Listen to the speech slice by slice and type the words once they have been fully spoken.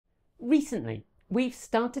Recently, we've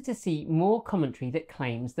started to see more commentary that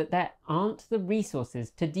claims that there aren't the resources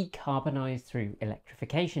to decarbonise through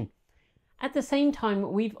electrification. At the same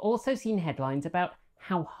time, we've also seen headlines about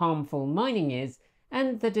how harmful mining is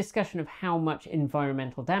and the discussion of how much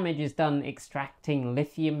environmental damage is done extracting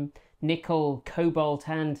lithium, nickel, cobalt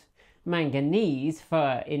and manganese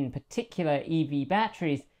for, in particular, EV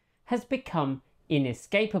batteries has become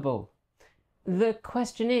inescapable. The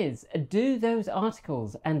question is, do those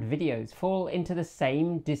articles and videos fall into the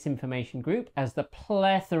same disinformation group as the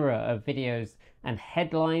plethora of videos and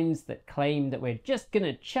headlines that claim that we're just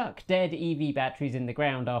gonna chuck dead EV batteries in the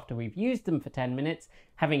ground after we've used them for 10 minutes,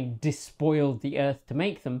 having despoiled the earth to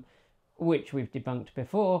make them, which we've debunked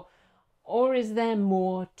before, or is there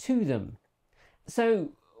more to them? So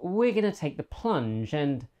we're gonna take the plunge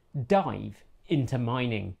and dive into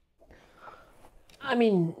mining. I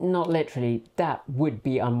mean, not literally, that would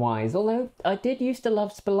be unwise, although I did used to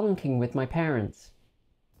love spelunking with my parents.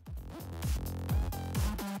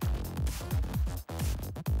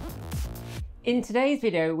 In today's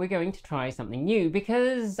video, we're going to try something new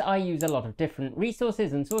because I use a lot of different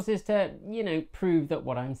resources and sources to, prove that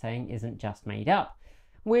what I'm saying isn't just made up.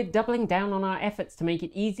 We're doubling down on our efforts to make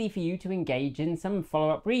it easy for you to engage in some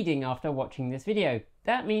follow-up reading after watching this video.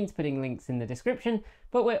 That means putting links in the description,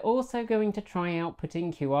 but we're also going to try out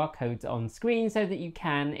putting QR codes on screen so that you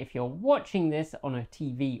can, if you're watching this on a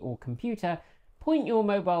TV or computer, point your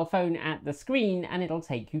mobile phone at the screen and it'll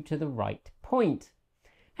take you to the right point.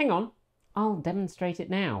 Hang on, I'll demonstrate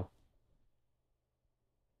it now.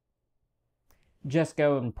 Just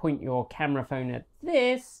go and point your camera phone at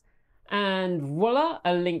this, and voila,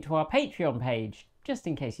 a link to our Patreon page, just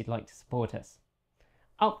in case you'd like to support us.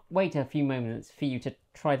 I'll wait a few moments for you to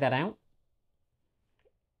try that out.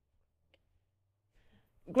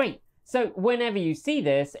 Great, so whenever you see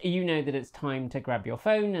this, you know that it's time to grab your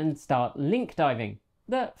phone and start link diving.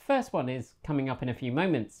 The first one is coming up in a few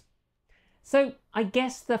moments. So I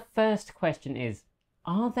guess the first question is,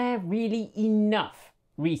 are there really enough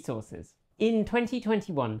resources? In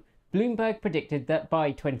 2021, Bloomberg predicted that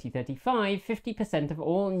by 2035, 50% of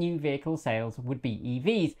all new vehicle sales would be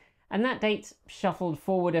EVs, and that date's shuffled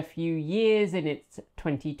forward a few years in its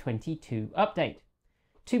 2022 update.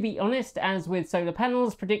 To be honest, as with solar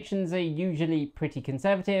panels, predictions are usually pretty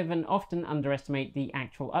conservative and often underestimate the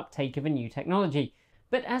actual uptake of a new technology.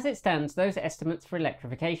 But as it stands, those estimates for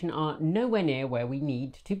electrification are nowhere near where we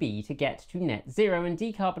need to be to get to net zero and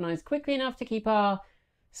decarbonise quickly enough to keep our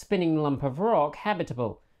spinning lump of rock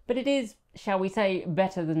habitable. But it is, shall we say,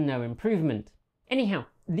 better than no improvement. Anyhow,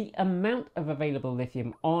 the amount of available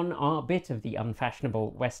lithium on our bit of the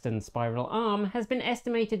unfashionable western spiral arm has been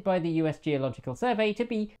estimated by the US Geological Survey to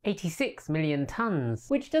be 86 million tonnes,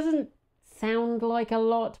 which doesn't sound like a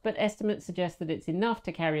lot, but estimates suggest that it's enough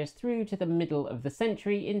to carry us through to the middle of the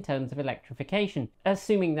century in terms of electrification,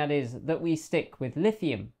 assuming that is that we stick with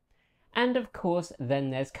lithium. And of course, then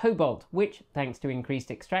there's cobalt, which, thanks to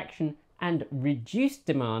increased extraction and reduced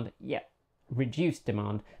demand,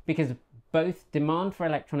 because both demand for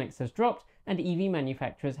electronics has dropped and EV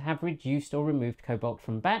manufacturers have reduced or removed cobalt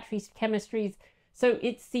from battery chemistries, so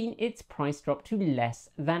it's seen its price drop to less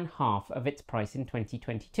than half of its price in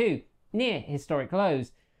 2022, near historic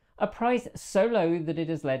lows, a price so low that it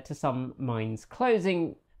has led to some mines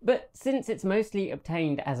closing. But since it's mostly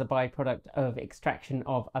obtained as a byproduct of extraction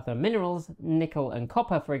of other minerals, nickel and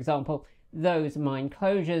copper for example, those mine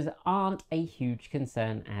closures aren't a huge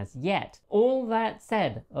concern as yet. All that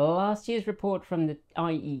said, last year's report from the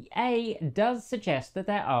IEA does suggest that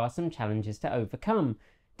there are some challenges to overcome.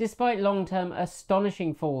 Despite long-term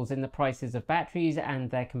astonishing falls in the prices of batteries and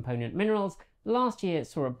their component minerals, last year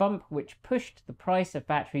saw a bump which pushed the price of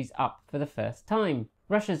batteries up for the first time.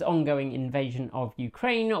 Russia's ongoing invasion of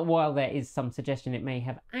Ukraine, while there is some suggestion it may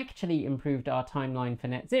have actually improved our timeline for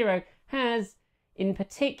net zero, has in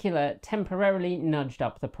particular temporarily nudged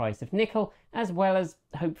up the price of nickel, as well as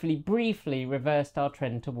hopefully briefly reversed our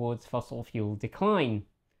trend towards fossil fuel decline.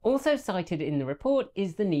 Also cited in the report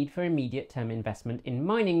is the need for immediate term investment in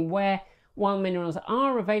mining, where, while minerals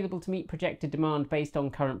are available to meet projected demand based on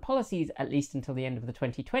current policies at least until the end of the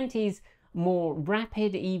 2020s, more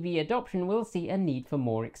rapid EV adoption will see a need for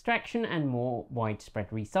more extraction and more widespread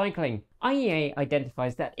recycling. IEA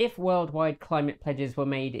identifies that if worldwide climate pledges were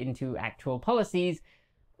made into actual policies,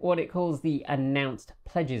 what it calls the announced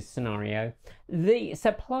pledges scenario, the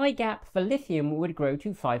supply gap for lithium would grow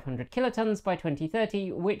to 500 kilotons by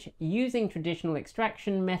 2030, which, using traditional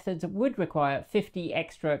extraction methods, would require 50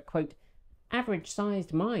 extra, quote,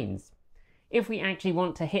 average-sized mines. If we actually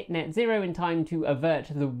want to hit net zero in time to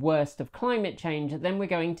avert the worst of climate change, then we're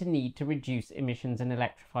going to need to reduce emissions and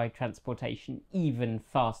electrify transportation even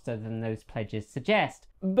faster than those pledges suggest.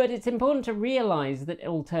 But it's important to realise that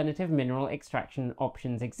alternative mineral extraction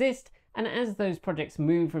options exist, and as those projects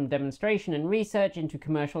move from demonstration and research into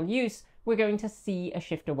commercial use, we're going to see a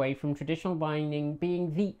shift away from traditional mining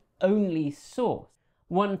being the only source.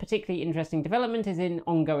 One particularly interesting development is in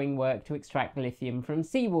ongoing work to extract lithium from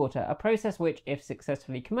seawater, a process which, if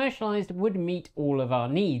successfully commercialised, would meet all of our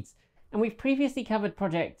needs. And we've previously covered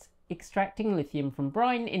projects extracting lithium from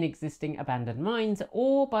brine in existing abandoned mines,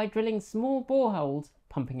 or by drilling small boreholes,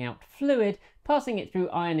 pumping out fluid, passing it through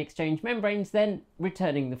ion exchange membranes, then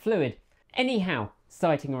returning the fluid. Anyhow,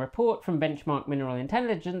 citing a report from Benchmark Mineral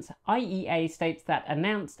Intelligence, IEA states that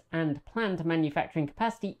announced and planned manufacturing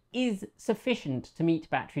capacity is sufficient to meet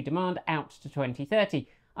battery demand out to 2030.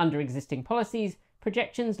 Under existing policies,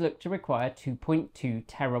 projections look to require 2.2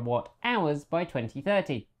 terawatt hours by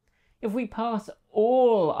 2030. If we pass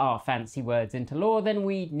all our fancy words into law, then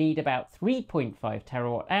we need about 3.5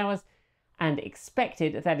 terawatt hours, and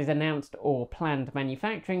expected, that is announced or planned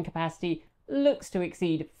manufacturing capacity, looks to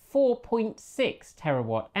exceed 4.6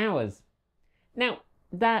 terawatt hours. Now,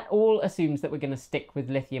 that all assumes that we're going to stick with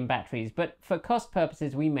lithium batteries, but for cost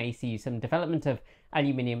purposes we may see some development of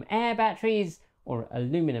aluminium air batteries, or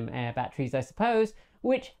aluminum air batteries I suppose,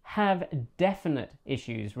 which have definite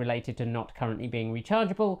issues related to not currently being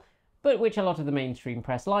rechargeable, but which a lot of the mainstream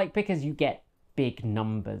press like because you get big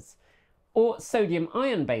numbers. Or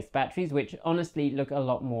sodium-ion based batteries, which honestly look a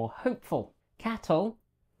lot more hopeful. CATL,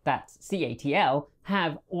 that's CATL,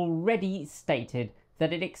 have already stated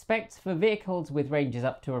that it expects for vehicles with ranges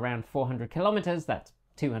up to around 400 kilometers, that's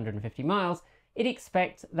 250 miles, it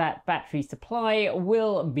expects that battery supply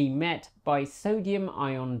will be met by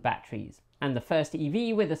sodium-ion batteries. And the first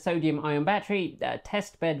EV with a sodium-ion battery, a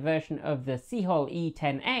testbed version of the Seahol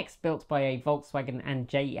E10X built by a Volkswagen and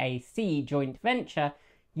JAC joint venture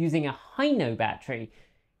using a Hino battery,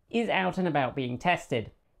 is out and about being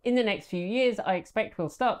tested. In the next few years, I expect we'll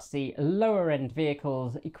start to see lower-end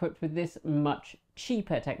vehicles equipped with this much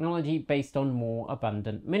cheaper technology based on more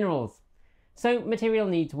abundant minerals. So material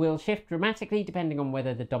needs will shift dramatically depending on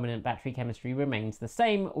whether the dominant battery chemistry remains the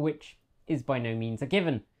same, which is by no means a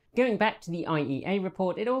given. Going back to the IEA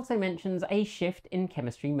report, it also mentions a shift in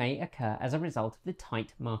chemistry may occur as a result of the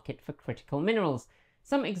tight market for critical minerals.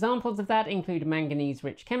 Some examples of that include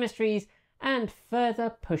manganese-rich chemistries and further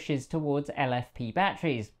pushes towards LFP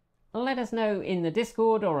batteries. Let us know in the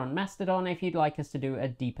Discord or on Mastodon if you'd like us to do a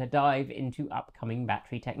deeper dive into upcoming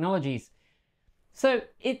battery technologies. So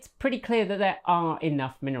it's pretty clear that there are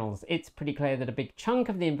enough minerals. It's pretty clear that a big chunk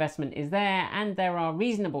of the investment is there, and there are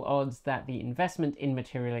reasonable odds that the investment in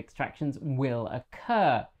material extractions will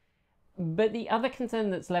occur. But the other concern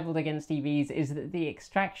that's levelled against EVs is that the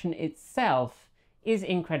extraction itself is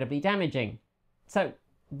incredibly damaging. So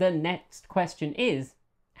the next question is,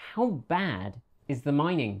 how bad is the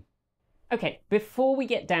mining? Okay, before we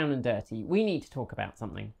get down and dirty, we need to talk about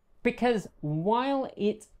something. Because while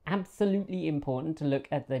it's absolutely important to look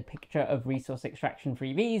at the picture of resource extraction for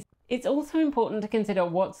EVs, it's also important to consider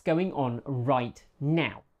what's going on right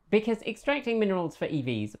now. Because extracting minerals for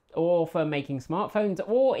EVs, or for making smartphones,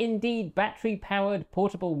 or indeed battery-powered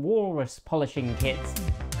portable walrus polishing kits,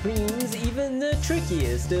 cleans even the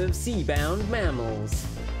trickiest of sea-bound mammals,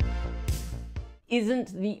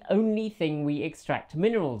 isn't the only thing we extract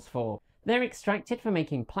minerals for. They're extracted for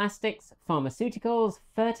making plastics, pharmaceuticals,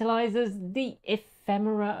 fertilizers, the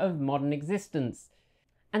ephemera of modern existence.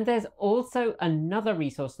 And there's also another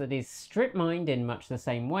resource that is strip-mined in much the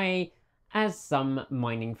same way as some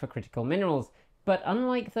mining for critical minerals. But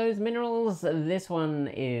unlike those minerals, this one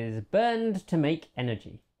is burned to make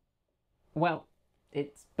energy. Well,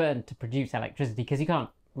 it's burned to produce electricity because you can't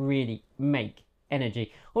really make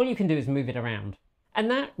energy. All you can do is move it around. And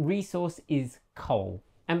that resource is coal.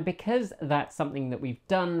 And because that's something that we've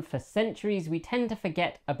done for centuries, we tend to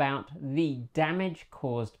forget about the damage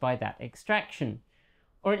caused by that extraction.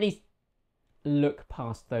 Or at least look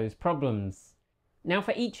past those problems. Now,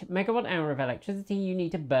 for each megawatt hour of electricity, you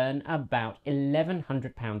need to burn about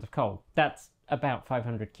 1,100 pounds of coal. That's about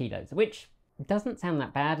 500 kilos, which doesn't sound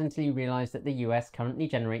that bad until you realise that the US currently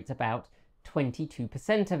generates about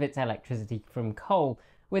 22% of its electricity from coal,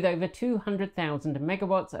 with over 200,000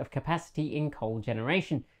 megawatts of capacity in coal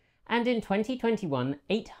generation. And in 2021,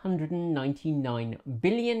 899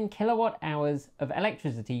 billion kilowatt hours of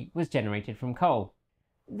electricity was generated from coal.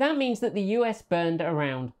 That means that the US burned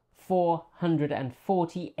around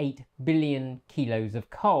 448 billion kilos of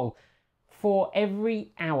coal, For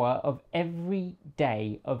every hour of every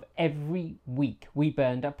day of every week, we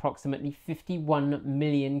burned approximately 51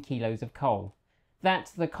 million kilos of coal. That's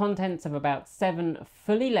the contents of about 7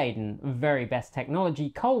 fully laden, very best technology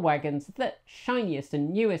coal wagons, the shiniest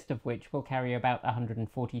and newest of which will carry about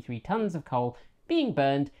 143 tons of coal being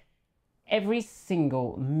burned every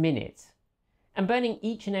single minute. And burning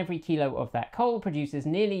each and every kilo of that coal produces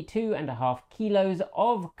nearly 2.5 kilos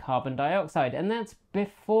of carbon dioxide, and that's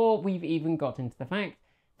before we've even got into the fact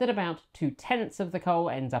that about 2/10 of the coal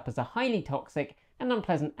ends up as a highly toxic and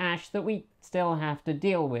unpleasant ash that we still have to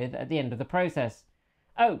deal with at the end of the process.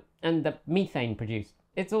 Oh, and the methane produced.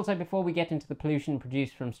 It's also before we get into the pollution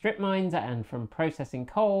produced from strip mines and from processing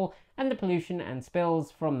coal, and the pollution and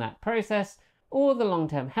spills from that process, or the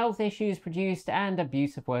long-term health issues produced and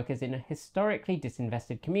abuse of workers in historically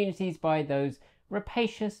disinvested communities by those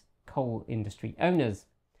rapacious coal industry owners.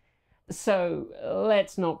 So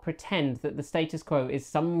let's not pretend that the status quo is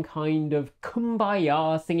some kind of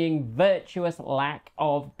kumbaya singing virtuous lack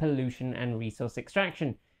of pollution and resource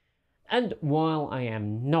extraction. And while I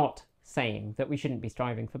am not saying that we shouldn't be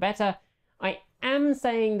striving for better, I am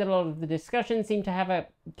saying that a lot of the discussion seemed to have a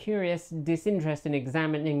curious disinterest in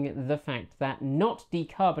examining the fact that not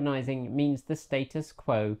decarbonising means the status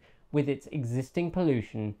quo with its existing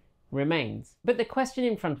pollution remains. But the question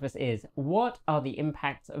in front of us is, what are the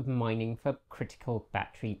impacts of mining for critical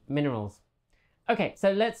battery minerals? Okay,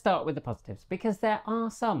 so let's start with the positives, because there are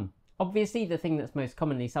some. Obviously, the thing that's most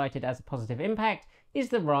commonly cited as a positive impact is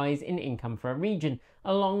the rise in income for a region,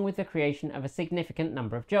 along with the creation of a significant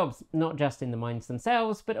number of jobs, not just in the mines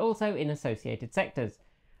themselves, but also in associated sectors.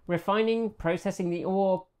 Refining, processing the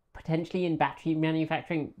ore, potentially in battery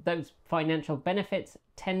manufacturing, those financial benefits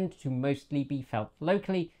tend to mostly be felt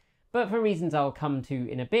locally, but for reasons I'll come to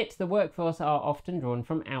in a bit, the workforce are often drawn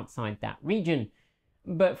from outside that region.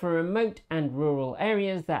 But for remote and rural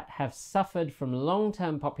areas that have suffered from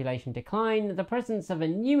long-term population decline, the presence of a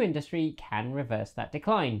new industry can reverse that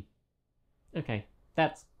decline. Okay,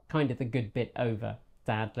 that's kind of the good bit over,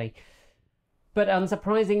 sadly. But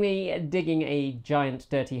unsurprisingly, digging a giant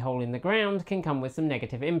dirty hole in the ground can come with some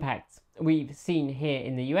negative impacts. We've seen here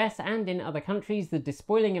in the US and in other countries the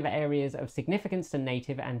despoiling of areas of significance to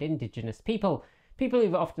native and indigenous people. People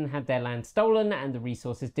who've often had their land stolen and the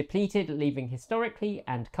resources depleted, leaving historically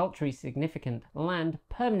and culturally significant land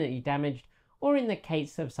permanently damaged, or in the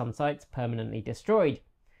case of some sites, permanently destroyed.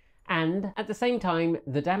 And at the same time,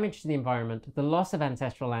 the damage to the environment, the loss of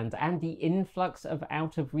ancestral lands, and the influx of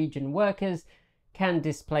out-of-region workers can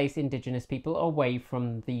displace indigenous people away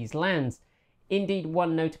from these lands. Indeed,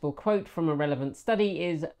 one notable quote from a relevant study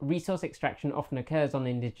is, "Resource extraction often occurs on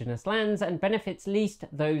indigenous lands and benefits least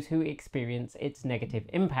those who experience its negative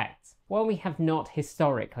impacts." While we have not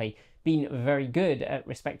historically been very good at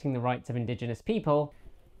respecting the rights of indigenous people,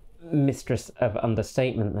 mistress of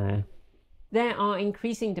understatement there are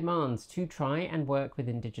increasing demands to try and work with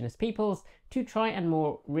indigenous peoples to try and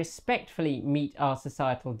more respectfully meet our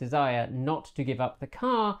societal desire not to give up the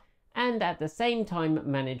car and at the same time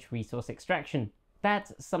manage resource extraction.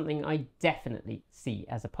 That's something I definitely see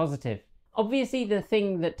as a positive. Obviously, the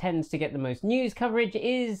thing that tends to get the most news coverage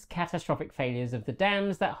is catastrophic failures of the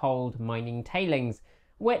dams that hold mining tailings.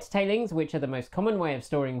 Wet tailings, which are the most common way of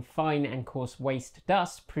storing fine and coarse waste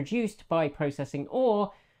dust produced by processing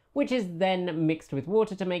ore, which is then mixed with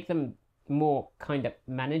water to make them more kind of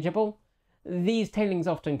manageable. These tailings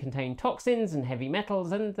often contain toxins and heavy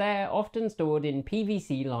metals, and they're often stored in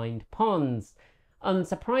PVC-lined ponds.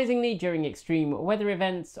 Unsurprisingly, during extreme weather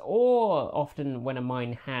events, or often when a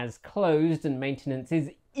mine has closed and maintenance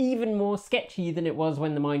is even more sketchy than it was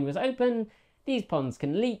when the mine was open, these ponds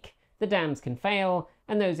can leak, the dams can fail,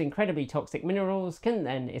 and those incredibly toxic minerals can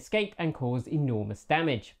then escape and cause enormous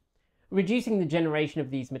damage. Reducing the generation of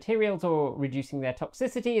these materials or reducing their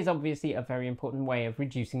toxicity is obviously a very important way of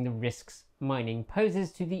reducing the risks mining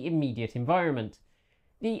poses to the immediate environment.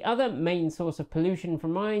 The other main source of pollution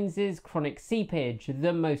from mines is chronic seepage,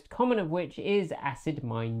 the most common of which is acid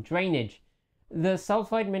mine drainage. The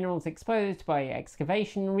sulfide minerals exposed by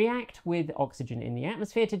excavation react with oxygen in the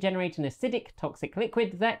atmosphere to generate an acidic, toxic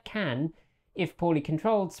liquid that can, if poorly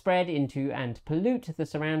controlled, spread into and pollute the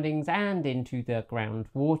surroundings and into the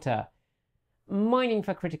groundwater. Mining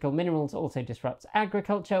for critical minerals also disrupts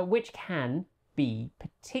agriculture, which can be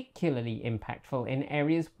particularly impactful in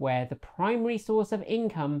areas where the primary source of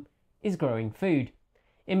income is growing food.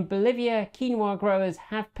 In Bolivia, quinoa growers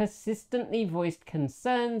have persistently voiced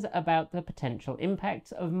concerns about the potential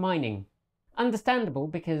impacts of mining. Understandable,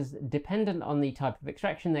 because dependent on the type of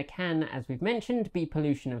extraction there can, as we've mentioned, be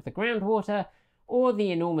pollution of the groundwater, or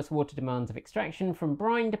the enormous water demands of extraction from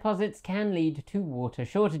brine deposits can lead to water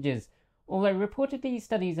shortages, although reportedly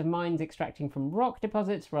studies of mines extracting from rock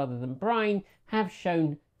deposits rather than brine have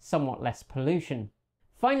shown somewhat less pollution.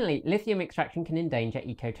 Finally, lithium extraction can endanger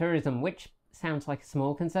ecotourism, which sounds like a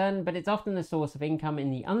small concern, but it's often the source of income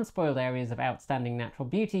in the unspoiled areas of outstanding natural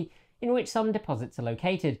beauty in which some deposits are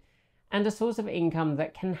located, and a source of income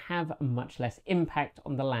that can have much less impact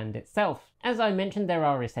on the land itself. As I mentioned, there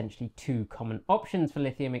are essentially two common options for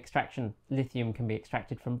lithium extraction. Lithium can be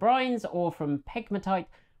extracted from brines or from pegmatite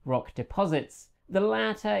rock deposits. The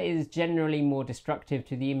latter is generally more destructive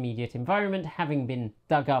to the immediate environment. Having been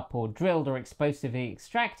dug up or drilled or explosively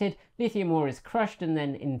extracted, lithium ore is crushed and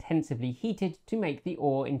then intensively heated to make the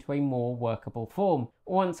ore into a more workable form.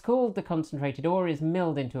 Once cooled, the concentrated ore is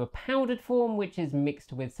milled into a powdered form, which is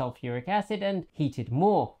mixed with sulfuric acid and heated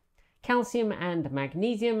more. Calcium and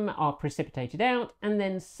magnesium are precipitated out, and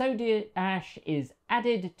then soda ash is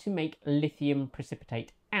added to make lithium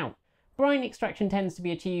precipitate out. Brine extraction tends to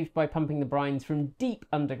be achieved by pumping the brines from deep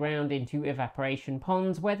underground into evaporation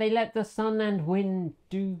ponds where they let the sun and wind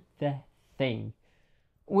do their thing.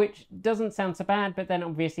 Which doesn't sound so bad, but then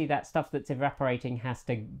obviously that stuff that's evaporating has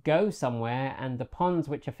to go somewhere, and the ponds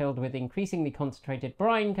which are filled with increasingly concentrated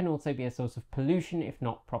brine can also be a source of pollution if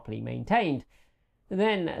not properly maintained.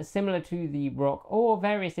 Then, similar to the rock ore,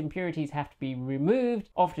 various impurities have to be removed,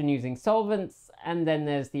 often using solvents, and then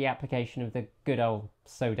there's the application of the good old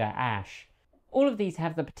soda ash. All of these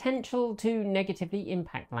have the potential to negatively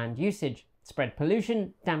impact land usage, spread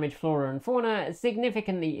pollution, damage flora and fauna,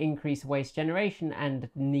 significantly increase waste generation and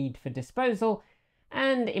need for disposal,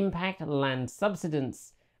 and impact land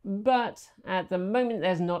subsidence. But at the moment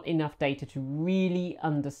there's not enough data to really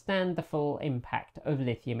understand the full impact of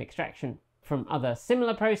lithium extraction. From other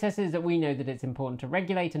similar processes, we know that it's important to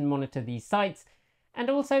regulate and monitor these sites, and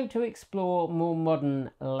also to explore more modern,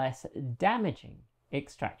 less damaging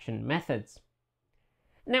extraction methods.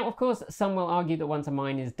 Now, of course, some will argue that once a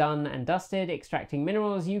mine is done and dusted extracting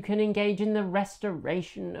minerals, you can engage in the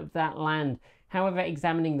restoration of that land. However,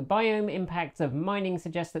 examining the biome impacts of mining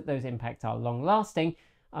suggests that those impacts are long-lasting,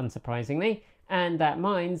 unsurprisingly, and that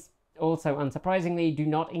mines, also unsurprisingly, do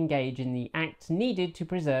not engage in the acts needed to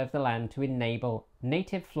preserve the land to enable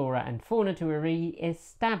native flora and fauna to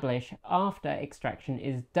re-establish after extraction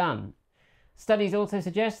is done. Studies also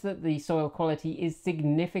suggest that the soil quality is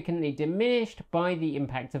significantly diminished by the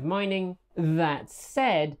impact of mining. That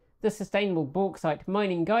said, the Sustainable Bauxite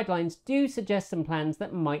Mining Guidelines do suggest some plans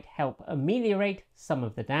that might help ameliorate some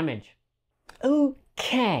of the damage.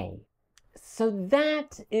 Okay, so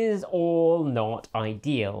that is all not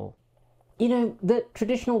ideal. You know, the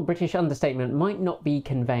traditional British understatement might not be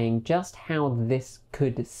conveying just how this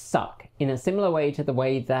could suck, in a similar way to the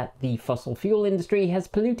way that the fossil fuel industry has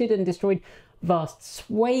polluted and destroyed vast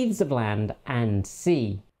swathes of land and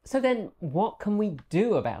sea. So then, what can we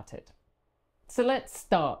do about it? So let's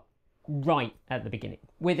start right at the beginning,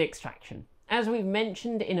 with extraction. As we've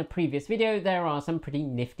mentioned in a previous video, there are some pretty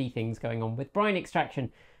nifty things going on with brine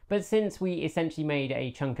extraction, but since we essentially made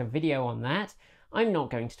a chunk of video on that, I'm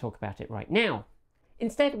not going to talk about it right now.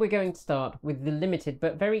 Instead, we're going to start with the limited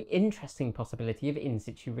but very interesting possibility of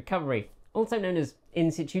in-situ recovery, also known as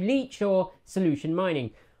in-situ leach or solution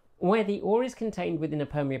mining, where the ore is contained within a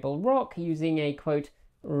permeable rock using a, quote,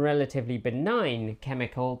 relatively benign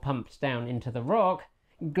chemical pumped down into the rock.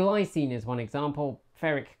 Glycine is one example,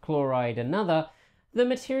 ferric chloride another. The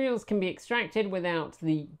materials can be extracted without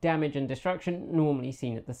the damage and destruction normally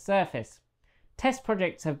seen at the surface. Test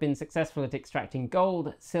projects have been successful at extracting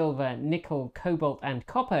gold, silver, nickel, cobalt and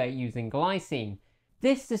copper using glycine.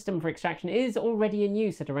 This system for extraction is already in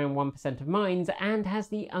use at around 1% of mines and has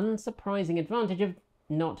the unsurprising advantage of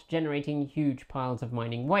not generating huge piles of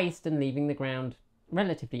mining waste and leaving the ground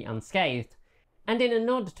relatively unscathed. And in a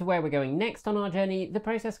nod to where we're going next on our journey, the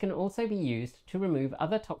process can also be used to remove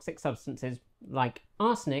other toxic substances like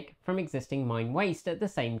arsenic from existing mine waste at the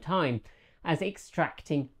same time as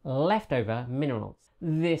extracting leftover minerals.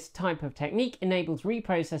 This type of technique enables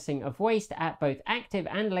reprocessing of waste at both active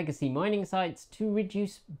and legacy mining sites to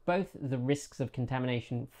reduce both the risks of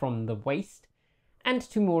contamination from the waste and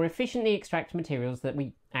to more efficiently extract materials that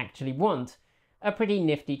we actually want. A pretty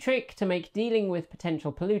nifty trick to make dealing with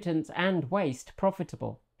potential pollutants and waste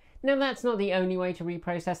profitable. Now, that's not the only way to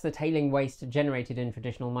reprocess the tailing waste generated in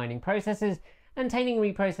traditional mining processes, and tailing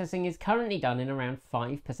reprocessing is currently done in around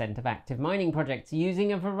 5% of active mining projects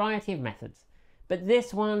using a variety of methods. But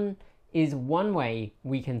this one is one way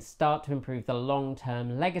we can start to improve the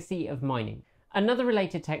long-term legacy of mining. Another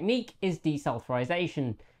related technique is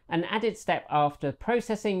desulfurization, an added step after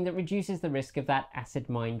processing that reduces the risk of that acid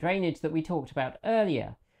mine drainage that we talked about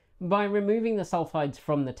earlier. By removing the sulfides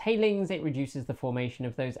from the tailings, it reduces the formation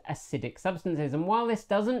of those acidic substances, and while this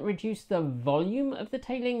doesn't reduce the volume of the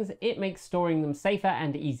tailings, it makes storing them safer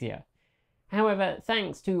and easier. However,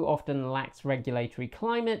 thanks to often lax regulatory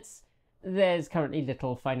climates, there's currently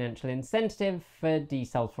little financial incentive for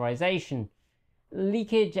desulfurization.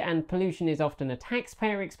 Leakage and pollution is often a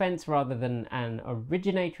taxpayer expense rather than an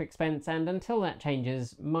originator expense, and until that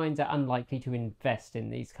changes, mines are unlikely to invest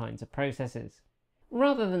in these kinds of processes.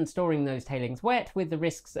 Rather than storing those tailings wet with the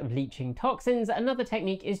risks of leaching toxins, another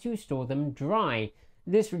technique is to store them dry.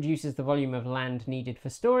 This reduces the volume of land needed for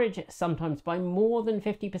storage, sometimes by more than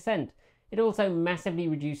 50%. It also massively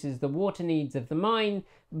reduces the water needs of the mine,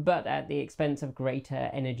 but at the expense of greater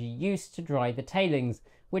energy use to dry the tailings,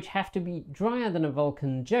 which have to be drier than a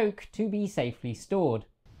Vulcan joke to be safely stored.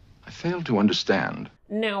 I fail to understand.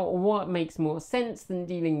 Now, what makes more sense than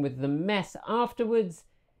dealing with the mess afterwards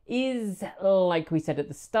is, like we said at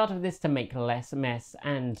the start of this, to make less mess,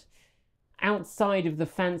 and outside of the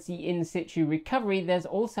fancy in situ recovery, there's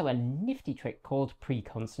also a nifty trick called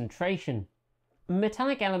pre-concentration.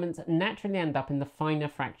 Metallic elements naturally end up in the finer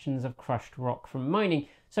fractions of crushed rock from mining,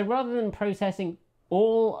 so rather than processing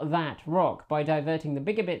all that rock by diverting the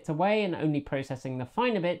bigger bits away and only processing the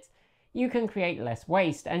finer bits, you can create less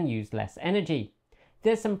waste and use less energy.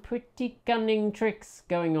 There's some pretty cunning tricks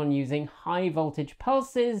going on using high voltage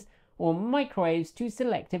pulses or microwaves to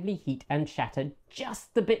selectively heat and shatter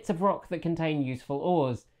just the bits of rock that contain useful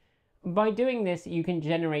ores. By doing this, you can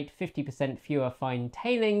generate 50% fewer fine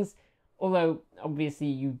tailings, although obviously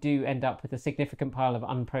you do end up with a significant pile of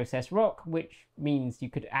unprocessed rock, which means you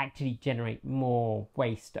could actually generate more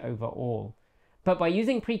waste overall. But by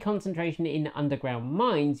using pre-concentration in underground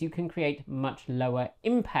mines, you can create much lower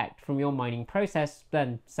impact from your mining process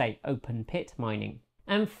than, say, open pit mining.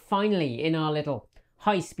 And finally, in our little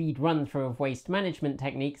high-speed run-through of waste management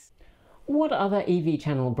techniques, what other EV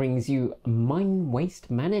channel brings you mine waste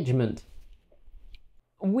management?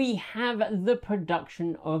 We have the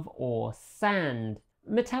production of ore sand.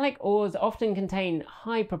 Metallic ores often contain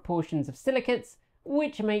high proportions of silicates,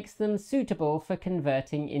 which makes them suitable for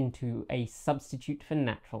converting into a substitute for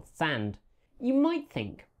natural sand. You might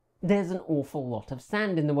think, there's an awful lot of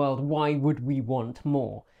sand in the world, why would we want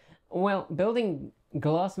more? Well, building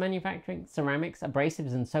glass manufacturing, ceramics,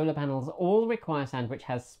 abrasives and solar panels all require sand which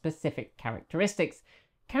has specific characteristics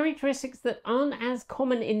that aren't as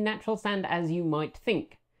common in natural sand as you might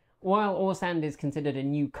think. While ore sand is considered a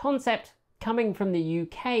new concept, coming from the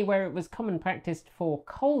UK, where it was common practice for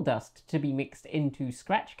coal dust to be mixed into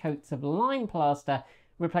scratch coats of lime plaster,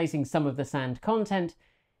 replacing some of the sand content,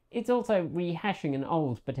 it's also rehashing an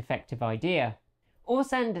old but effective idea. Ore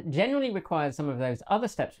sand generally requires some of those other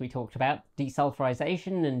steps we talked about,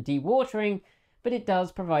 desulfurization and dewatering, but it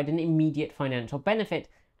does provide an immediate financial benefit,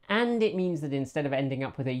 and it means that instead of ending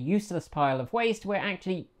up with a useless pile of waste, we're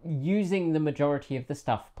actually using the majority of the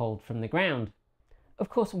stuff pulled from the ground. Of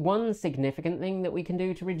course, one significant thing that we can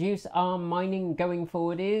do to reduce our mining going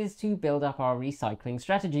forward is to build up our recycling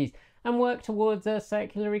strategies and work towards a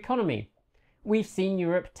circular economy. We've seen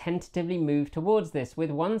Europe tentatively move towards this, with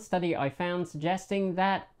one study I found suggesting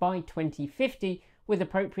that by 2050, with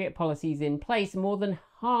appropriate policies in place, more than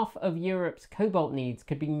half of Europe's cobalt needs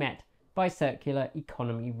could be met by circular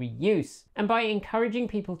economy reuse. And by encouraging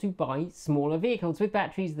people to buy smaller vehicles with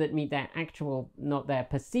batteries that meet their actual, not their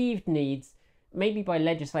perceived needs, maybe by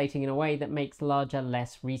legislating in a way that makes larger,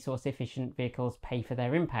 less resource-efficient vehicles pay for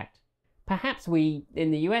their impact. Perhaps we,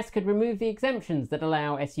 in the US, could remove the exemptions that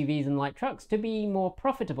allow SUVs and light trucks to be more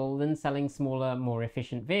profitable than selling smaller, more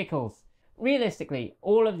efficient vehicles. Realistically,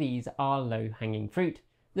 all of these are low-hanging fruit.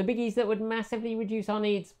 The biggies that would massively reduce our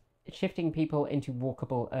needs: shifting people into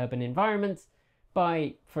walkable urban environments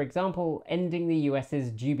by, for example, ending the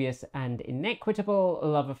US's dubious and inequitable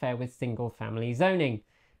love affair with single-family zoning,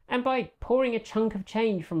 and by pouring a chunk of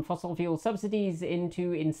change from fossil fuel subsidies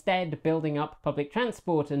into instead building up public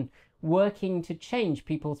transport and working to change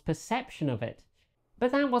people's perception of it.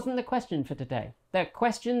 But that wasn't the question for today. The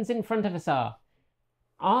questions in front of us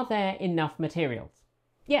are there enough materials?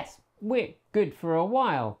 Yes, we're good for a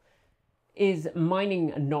while. Is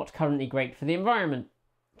mining not currently great for the environment?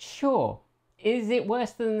 Sure. Is it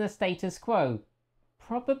worse than the status quo?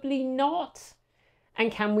 Probably not.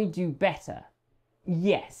 And can we do better?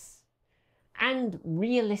 Yes. And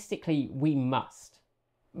realistically, we must.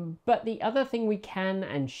 But the other thing we can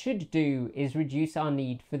and should do is reduce our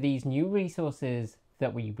need for these new resources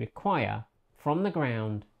that we require from the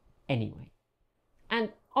ground anyway. And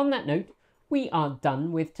on that note, we are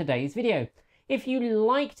done with today's video. If you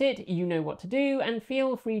liked it, you know what to do, and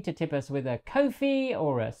feel free to tip us with a Ko-fi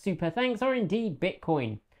or a super thanks or indeed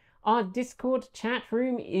Bitcoin. Our Discord chat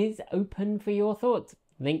room is open for your thoughts.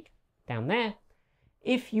 Link down there.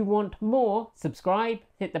 If you want more, subscribe,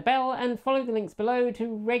 hit the bell, and follow the links below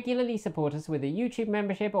to regularly support us with a YouTube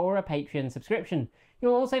membership or a Patreon subscription.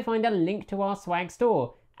 You'll also find a link to our swag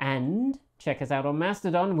store. And check us out on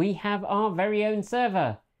Mastodon, we have our very own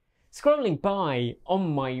server. Scrolling by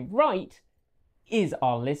on my right is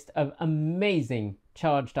our list of amazing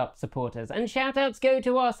charged up supporters. And shout outs go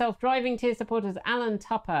to our self-driving tier supporters Alan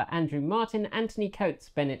Tupper, Andrew Martin, Anthony Coates,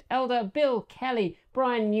 Bennett Elder, Bill Kelly,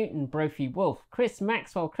 Brian Newton, Brophy Wolf, Chris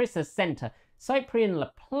Maxwell, Chris Ascenter, Cyprian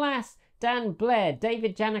Laplace, Dan Blair,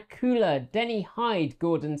 David Janakula, Denny Hyde,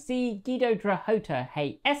 Gordon C, Guido Drahota,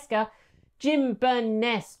 Hey Esker, Jim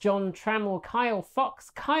Burness, John Trammell, Kyle Fox,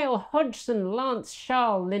 Kyle Hodgson, Lance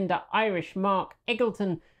Charles, Linda Irish, Mark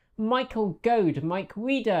Eggleton, Michael Goad, Mike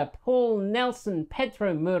Weeder, Paul Nelson,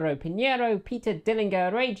 Pedro Muro Pinheiro, Peter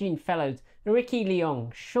Dillinger, Regine Fellows, Ricky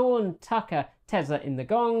Leong, Sean Tucker, Tezza in the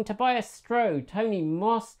Gong, Tobias Stroh, Tony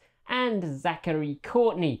Moss, and Zachary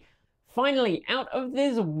Courtney. Finally, out of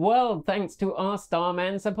this world, thanks to our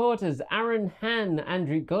Starman supporters, Aaron Han,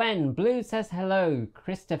 Andrew Glenn, Blue says hello,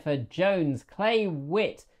 Christopher Jones, Clay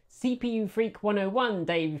Witt, CPU Freak 101,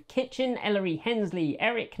 Dave Kitchen, Ellery Hensley,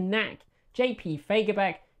 Eric Knack, JP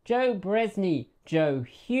Fagerback, Joe Bresney, Joe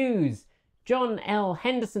Hughes, John L.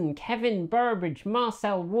 Henderson, Kevin Burbridge,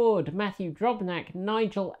 Marcel Ward, Matthew Drobnak,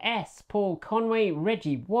 Nigel S., Paul Conway,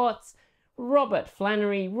 Reggie Watts, Robert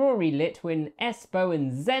Flannery, Rory Litwin, S. Bowen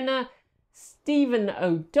Zenner, Stephen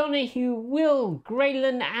O'Donoghue, Will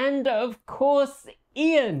Graylan, and of course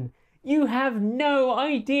Ian. You have no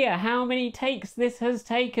idea how many takes this has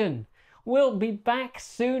taken. We'll be back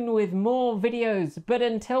soon with more videos, but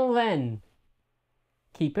until then,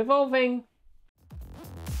 keep evolving.